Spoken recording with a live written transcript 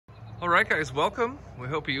All right, guys, welcome. We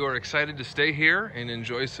hope you are excited to stay here and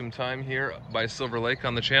enjoy some time here by Silver Lake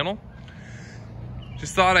on the channel.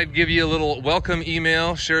 Just thought I'd give you a little welcome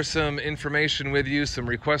email, share some information with you, some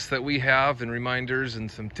requests that we have and reminders and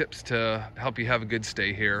some tips to help you have a good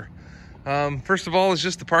stay here. First of all is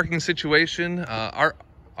just the parking situation. Our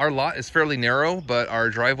lot is fairly narrow, but our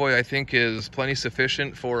driveway, I think, is plenty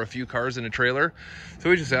sufficient for a few cars and a trailer. So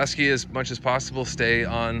we just ask you as much as possible, stay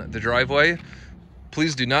on the driveway.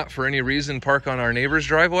 Please do not, for any reason, park on our neighbor's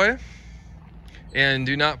driveway, and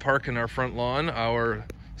do not park in our front lawn. Our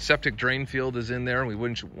septic drain field is in there, and we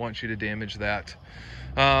wouldn't want you to damage that.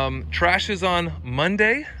 Trash is on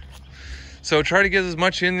Monday, so try to get as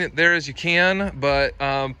much in there as you can,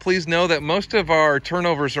 but please know that most of our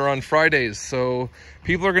turnovers are on Fridays, so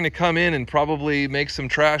people are going to come in and probably make some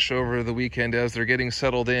trash over the weekend as they're getting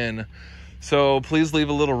settled in. So please leave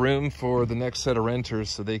a little room for the next set of renters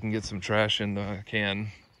so they can get some trash in the can.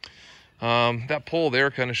 That pole there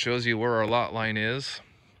kind of shows you where our lot line is.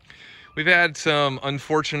 We've had some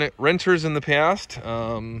unfortunate renters in the past.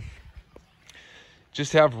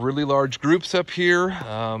 Just have really large groups up here.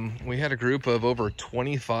 We had a group of over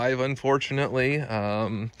 25, unfortunately,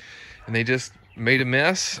 and they just made a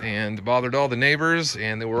mess and bothered all the neighbors,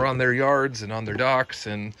 and they were on their yards and on their docks.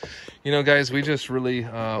 And you know, guys, we just really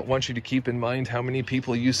want you to keep in mind how many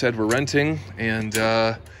people you said were renting, and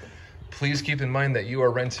please keep in mind that you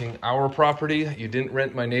are renting our property. You didn't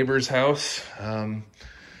rent my neighbor's house.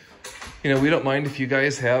 You know, we don't mind if you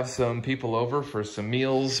guys have some people over for some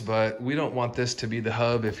meals, but we don't want this to be the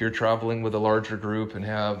hub if you're traveling with a larger group and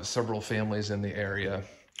have several families in the area.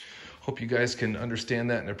 Hope you guys can understand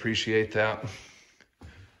that and appreciate that.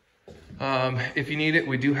 If you need it,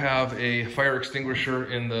 we do have a fire extinguisher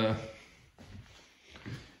in the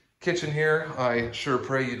kitchen here. I sure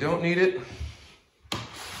pray you don't need it.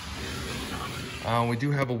 We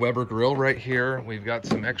do have a Weber grill right here. We've got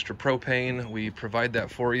some extra propane. We provide that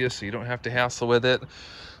for you so you don't have to hassle with it.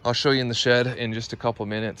 I'll show you in the shed in just a couple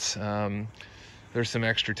minutes. There's some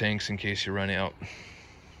extra tanks in case you run out.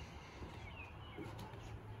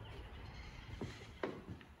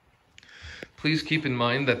 Please keep in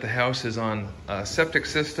mind that the house is on a septic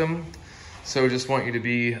system, so just want you to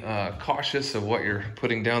be cautious of what you're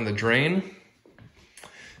putting down the drain,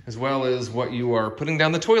 as well as what you are putting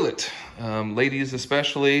down the toilet. Ladies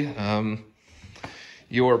especially,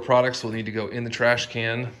 your products will need to go in the trash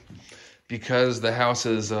can. Because the house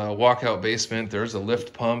is a walkout basement, there's a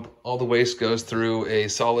lift pump. All the waste goes through a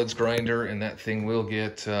solids grinder, and that thing will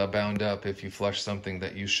get bound up if you flush something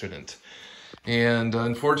that you shouldn't. And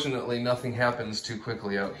unfortunately, nothing happens too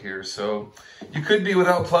quickly out here. So you could be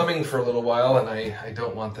without plumbing for a little while, and I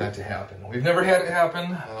don't want that to happen. We've never had it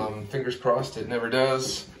happen. Fingers crossed it never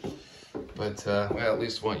does. But I at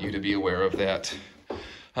least want you to be aware of that.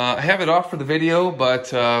 I have it off for the video,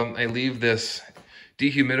 but I leave this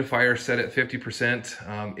dehumidifier set at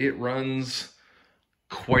 50%. It runs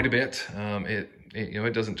quite a bit.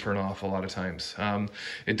 It doesn't turn off a lot of times.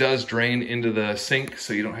 It does drain into the sink,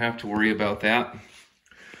 so you don't have to worry about that.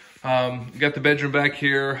 You got the bedroom back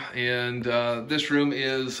here, and this room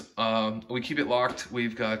is, we keep it locked.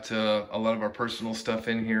 We've got a lot of our personal stuff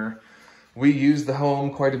in here. We use the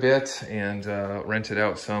home quite a bit and rent it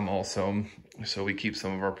out some also, so we keep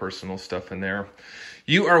some of our personal stuff in there.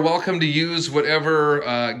 You are welcome to use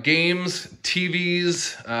whatever games,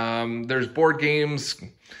 TVs, there's board games,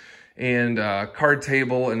 and card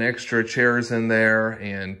table and extra chairs in there,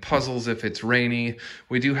 and puzzles if it's rainy.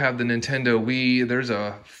 We do have the Nintendo Wii. There's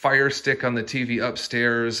a Fire Stick on the TV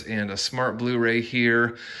upstairs and a smart Blu-ray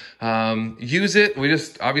here. Use it. We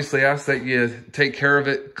just obviously ask that you take care of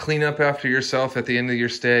it, clean up after yourself at the end of your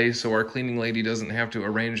stay, so our cleaning lady doesn't have to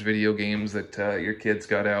arrange video games that your kids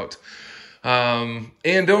got out. And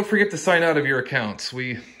don't forget to sign out of your accounts.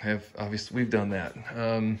 We've done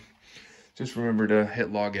that. Just remember to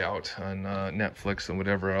hit log out on Netflix and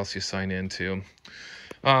whatever else you sign into.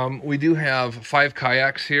 We do have 5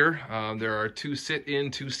 kayaks here. There are 2 sit in,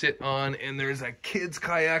 2 sit on, and there's a kid's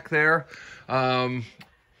kayak there.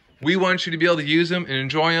 We want you to be able to use them and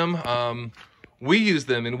enjoy them. We use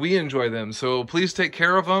them and we enjoy them, so please take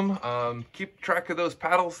care of them. Keep track of those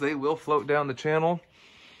paddles. They will float down the channel.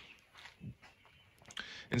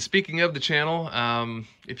 And speaking of the channel,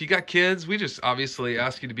 if you got kids, we just obviously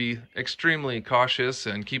ask you to be extremely cautious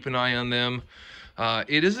and keep an eye on them.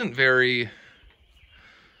 It isn't very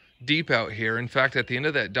deep out here. In fact, at the end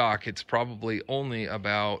of that dock, it's probably only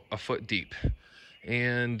about a foot deep.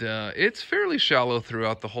 And it's fairly shallow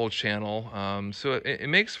throughout the whole channel. So it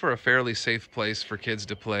makes for a fairly safe place for kids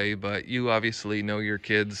to play, but you obviously know your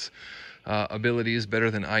kids abilities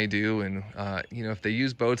better than I do. And, you know, if they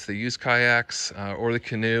use boats, they use kayaks or the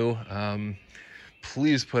canoe,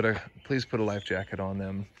 please put a life jacket on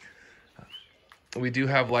them. We do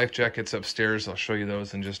have life jackets upstairs. I'll show you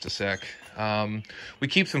those in just a sec. We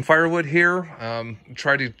keep some firewood here.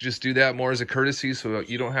 Try to just do that more as a courtesy so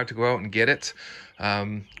you don't have to go out and get it.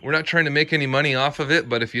 We're not trying to make any money off of it,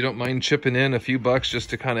 but if you don't mind chipping in a few bucks just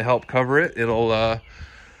to kind of help cover it,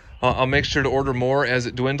 I'll make sure to order more as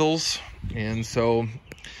it dwindles. And so,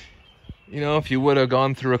 you know, if you would have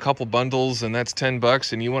gone through a couple bundles and that's 10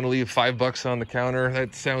 bucks and you want to leave $5 on the counter,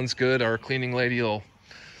 that sounds good. Our cleaning lady will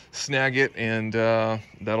snag it, and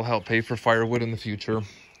that'll help pay for firewood in the future.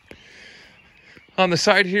 On the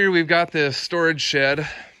side here, we've got this storage shed.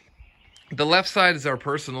 The left side is our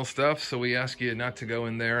personal stuff, so we ask you not to go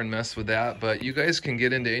in there and mess with that, but you guys can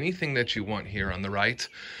get into anything that you want here on the right.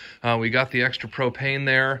 We got the extra propane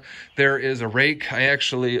there. There is a rake. I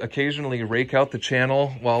actually occasionally rake out the channel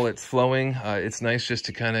while it's flowing. It's nice just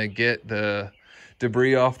to kind of get the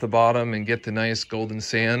debris off the bottom and get the nice golden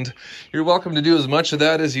sand. You're welcome to do as much of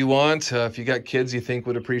that as you want. If you got kids you think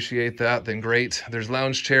would appreciate that, then great. There's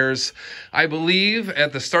lounge chairs. I believe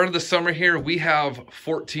at the start of the summer here, we have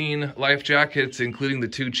 14 life jackets, including the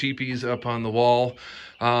 2 cheapies up on the wall.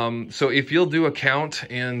 So if you'll do a count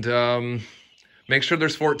and make sure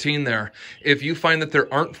there's 14 there. If you find that there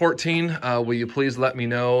aren't 14, will you please let me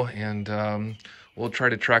know, and we'll try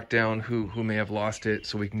to track down who may have lost it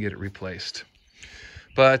so we can get it replaced.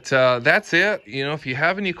 But that's it. You know, if you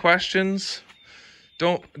have any questions,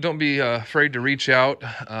 don't be afraid to reach out.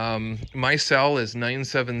 My cell is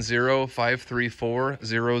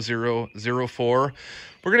 970-534-0004.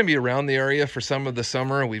 We're going to be around the area for some of the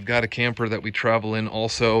summer. We've got a camper that we travel in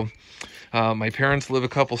also. My parents live a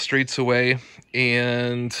couple streets away,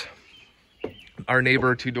 and our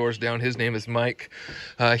neighbor 2 doors down, his name is Mike.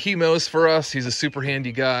 He mows for us. He's a super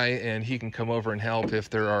handy guy, and he can come over and help if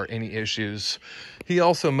there are any issues. He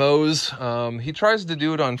also mows. He tries to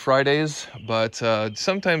do it on Fridays, but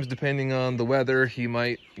sometimes depending on the weather, he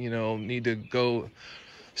might, you know, need to go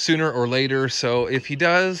sooner or later. So if he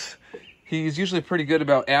does, he's usually pretty good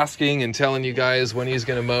about asking and telling you guys when he's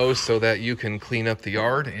going to mow so that you can clean up the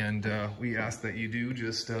yard. And we ask that you do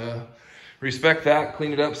just respect that,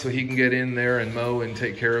 clean it up so he can get in there and mow and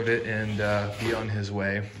take care of it and be on his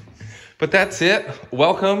way. But that's it.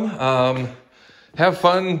 Welcome. Have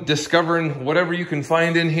fun discovering whatever you can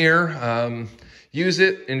find in here. Use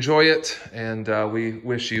it, enjoy it, and we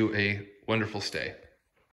wish you a wonderful stay.